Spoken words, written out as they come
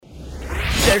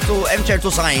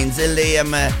ċertu signs illi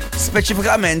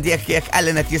speċifikament jekk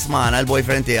Ellen qed jismana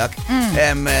l-boyfriend tiegħek.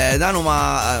 Dan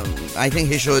huma I think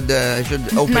he should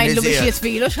open his ears. Biex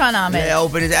jisfilu x'ħan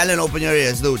għamel. Ellen, open your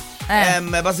ears, dude.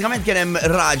 Basikament kien hemm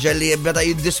raġel li beda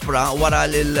jiddispra wara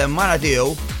l-mara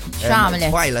tiegħu. X'għamlet?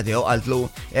 Fajla tiegħu qaltlu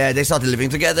they started living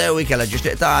together, we kellha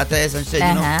ġixtieq tagħtes and said,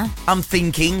 you know, I'm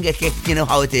thinking, you know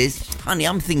how it is. Honey,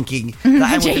 I'm thinking.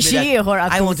 I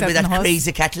want to be that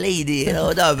crazy cat lady, you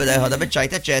know, da beda jħodha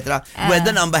biċċajt, etc. Well,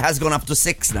 the number has gone up to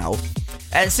 6 now.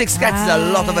 And 6 cats is a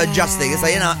lot of adjusting. It's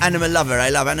like, you know, animal lover. I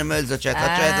love animals, etc.,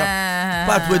 etc.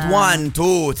 But with 1,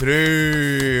 2,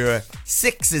 3,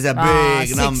 6 is a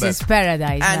big number. 6 is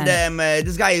paradise. And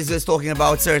this guy is talking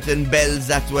about certain bells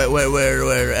that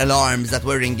were alarms that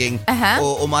were ringing.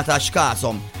 U ma tax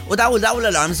kasom. U daw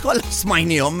l-alarms kollha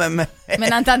smajnihom.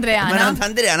 Minant Andreana.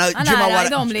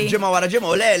 Ġimma wara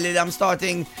ġimma. Li I'm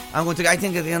starting, I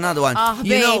think getting another one.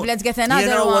 Babe, let's get another one. You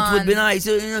know what would be nice?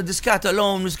 You know, this cat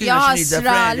alone, she needs a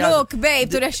friend. Look, babe,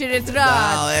 turexxi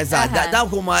ritrat. Dawk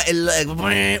huma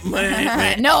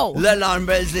No. L-alarm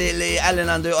bells li Ellen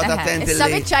għandu joqgħod attenti. Issa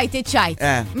biċċajt.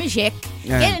 Mhix hekk.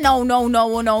 No.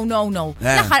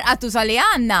 L-aħħar qattu sali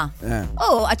għandna.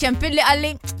 Għaċempilli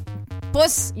għalli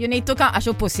Puss, you need to come.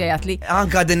 Għaxu puss jgħatli.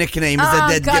 Anka the nickname is a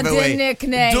dead giveaway. Anka the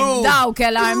nickname. Dawk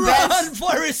alarm bells. Run,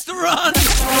 Forrest, run!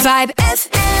 Vibe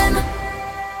FM.